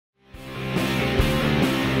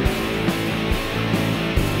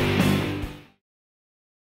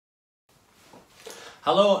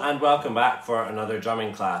Hello and welcome back for another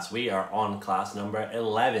drumming class. We are on class number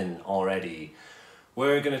 11 already.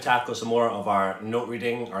 We're going to tackle some more of our note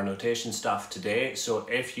reading, our notation stuff today. So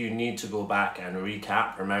if you need to go back and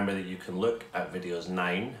recap, remember that you can look at videos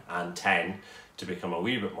 9 and 10 to become a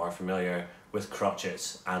wee bit more familiar with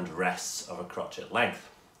crotchets and rests of a crotchet length.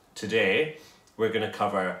 Today, we're going to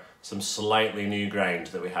cover some slightly new ground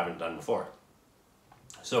that we haven't done before.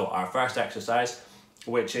 So our first exercise,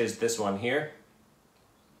 which is this one here,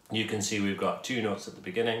 you can see we've got two notes at the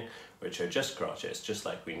beginning, which are just crotchets, just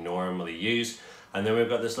like we normally use. And then we've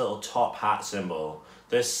got this little top hat symbol.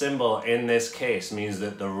 This symbol in this case means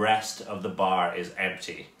that the rest of the bar is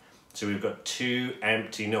empty. So we've got two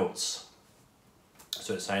empty notes.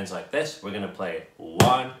 So it sounds like this. We're going to play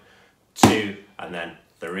 1, 2, and then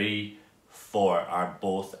 3, 4 are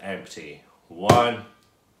both empty. 1,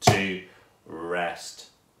 2, rest,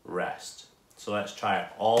 rest. So let's try it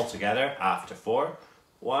all together after 4.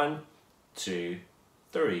 1, 2,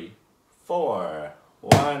 3, 4.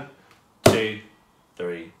 1, 2,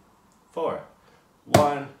 3, 4.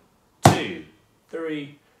 1, 2,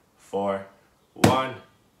 3, 4. 1,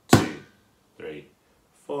 2, 3,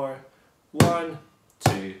 4. 1,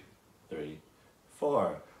 2, 3,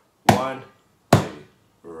 4. 1, 2,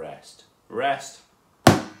 rest, rest,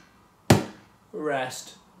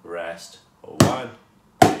 rest, rest. 1,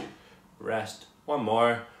 2, rest. One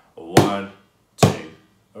more. 1, 2,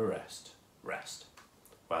 rest, rest.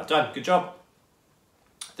 Well done, good job.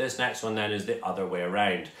 This next one then is the other way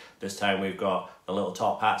around. This time we've got the little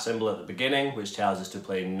top hat symbol at the beginning, which tells us to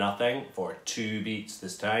play nothing for 2 beats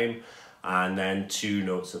this time, and then 2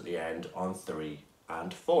 notes at the end on 3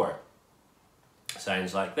 and 4.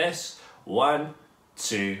 Sounds like this. 1,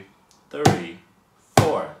 2, 3,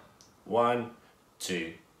 4. 1,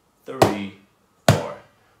 2, 3, 4.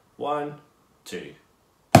 1, 2,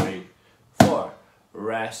 3, 4.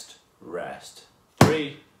 Rest, rest.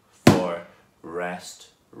 3, 4. Rest,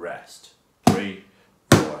 rest. 3,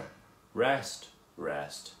 4. Rest,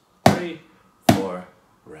 rest. 3, 4.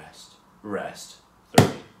 Rest, rest. 3,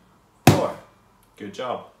 4. Good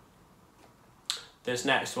job. This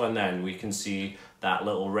next one then, we can see that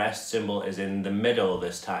little rest symbol is in the middle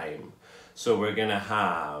this time. So we're going to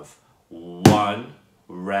have 1,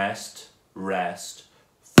 rest, rest,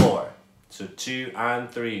 4. So 2 and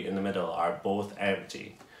 3 in the middle are both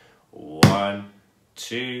empty. 1,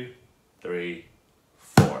 2, 3,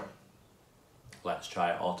 4. Let's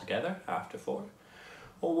try it all together after 4.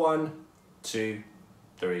 1, 2,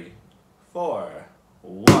 3, 4.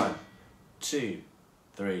 1, 2,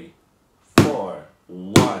 3, 4.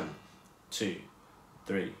 1, 2,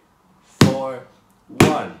 3, 4.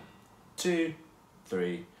 1, 2,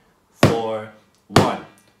 3, 4. 1,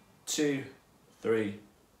 2, 3,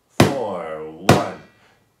 4. 1,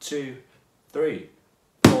 2, 3,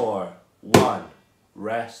 4. 1,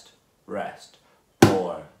 rest, rest.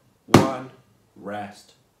 4. 1,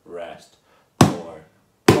 rest, rest. 4.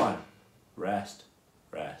 1, rest,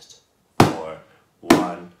 rest. 4.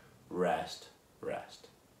 1, rest, rest.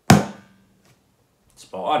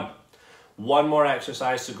 Spot on. One more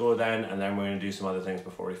exercise to go then, and then we're going to do some other things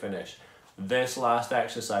before we finish. This last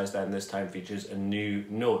exercise then this time features a new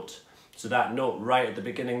note. So that note right at the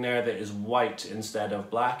beginning there that is white instead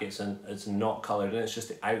of black, it's not coloured and it's just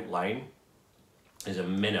the outline, is a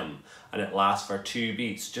minim, and it lasts for 2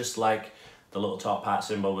 beats, just like the little top hat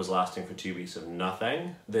symbol was lasting for 2 beats of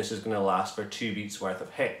nothing. This is going to last for 2 beats worth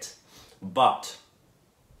of hit. But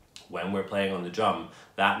when we're playing on the drum,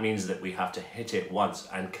 that means that we have to hit it once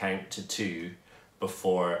and count to 2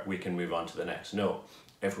 before we can move on to the next note.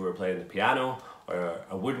 If we were playing the piano or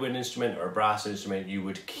a woodwind instrument or a brass instrument, you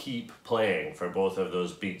would keep playing for both of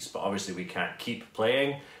those beats, but obviously we can't keep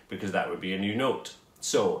playing because that would be a new note.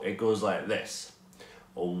 So it goes like this.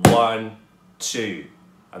 1, 2,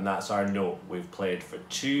 and that's our note. We've played for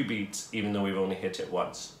 2 beats even though we've only hit it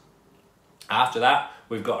once. After that,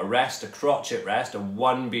 we've got a rest, a crotchet rest, a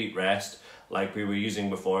 1 beat rest, like we were using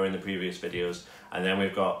before in the previous videos, and then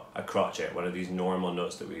we've got a crotchet, one of these normal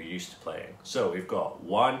notes that we're used to playing. So we've got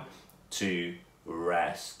 1, 2,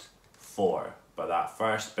 rest, 4. But that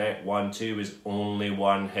first bit, 1, 2, is only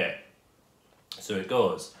 1 hit. So it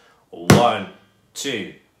goes 1,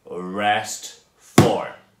 2, rest,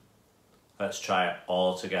 4. Let's try it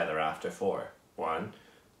all together after 4. 1,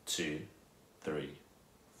 2, 3,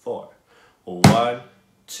 4. 1,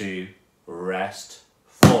 2, rest,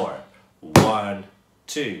 4. 1,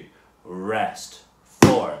 2, rest,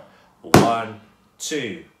 4. 1,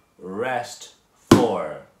 2, rest,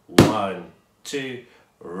 4. 1, 2,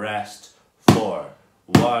 rest, 4.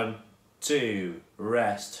 1, 2,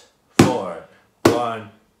 rest, 4. 1,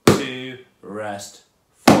 2, rest,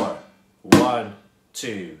 1,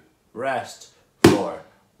 2, rest, 4,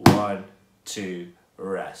 1, 2,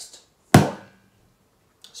 rest, 4.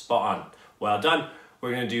 Spot on. Well done.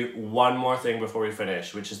 We're going to do one more thing before we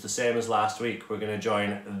finish, which is the same as last week. We're going to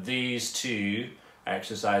join these two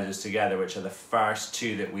exercises together, which are the first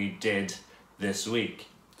two that we did this week.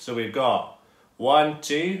 So we've got 1,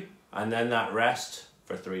 2, and then that rest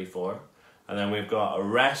for 3, 4. And then we've got a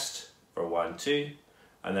rest for 1, 2,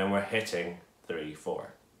 and then we're hitting 3,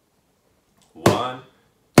 4. 1,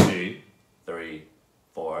 2, 3,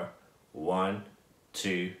 4. 1,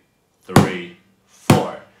 2, 3,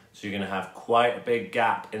 4. So you're going to have quite a big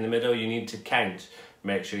gap in the middle. You need to count.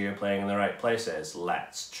 Make sure you're playing in the right places.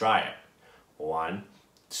 Let's try it. 1,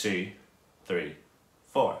 2, 3,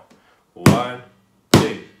 4. 1,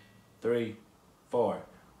 2, 3, 4.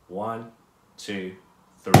 1, 2,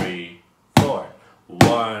 3, 4.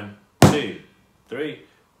 1, 2, 3,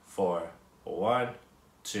 4. 1,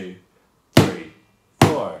 2, 3,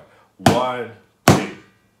 4. 1, 2,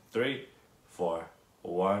 3, 4.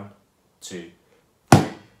 1, 2, 3,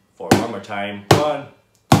 4. One more time. 1,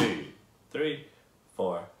 2, 3,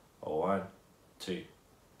 4. 1, 2,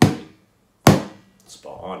 3, 4.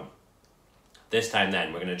 Spot on. This time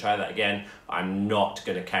then, we're going to try that again. I'm not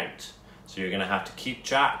going to count. So you're going to have to keep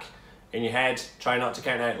track in your head. Try not to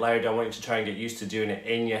count out loud. I want you to try and get used to doing it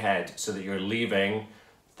in your head so that you're leaving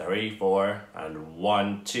 3, 4 and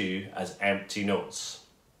 1, 2 as empty notes.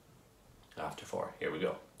 After 4. Here we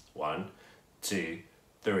go. 1, 2,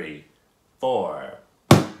 3, 4.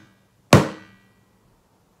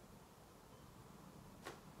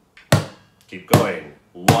 Keep going.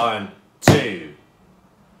 1, 2.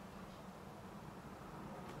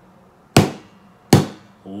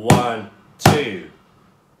 1, 2.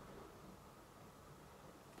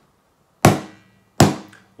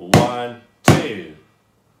 1, 2.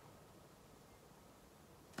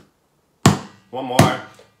 One more.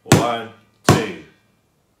 1, 2.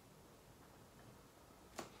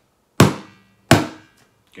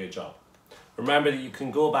 Good job. Remember that you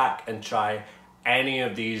can go back and try any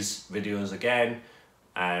of these videos again.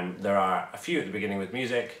 There are a few at the beginning with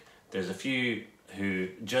music. There's a few who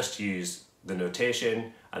just use the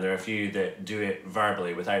notation, and there are a few that do it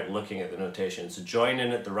verbally without looking at the notation. So join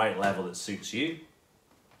in at the right level that suits you.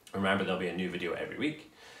 Remember, there'll be a new video every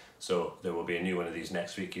week. So there will be a new one of these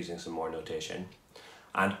next week using some more notation.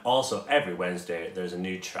 And also every Wednesday, there's a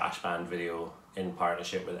new trash band video in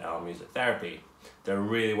partnership with L Music Therapy. They're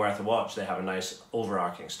really worth a watch. They have a nice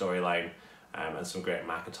overarching storyline and some great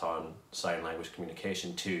Makaton sign language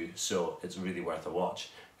communication too. So it's really worth a watch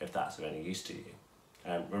if that's of any use to you.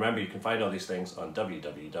 Remember, you can find all these things on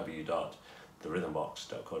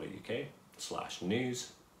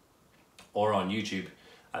www.therhythmbox.co.uk/news or on YouTube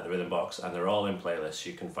at The Rhythm Box, and they're all in playlists.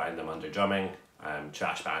 You can find them under drumming,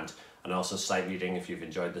 trash band, and also sight reading. If you've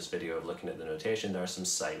enjoyed this video of looking at the notation, there are some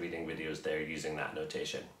sight reading videos there using that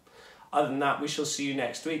notation. Other than that, we shall see you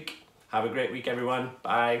next week. Have a great week, everyone.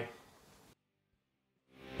 Bye.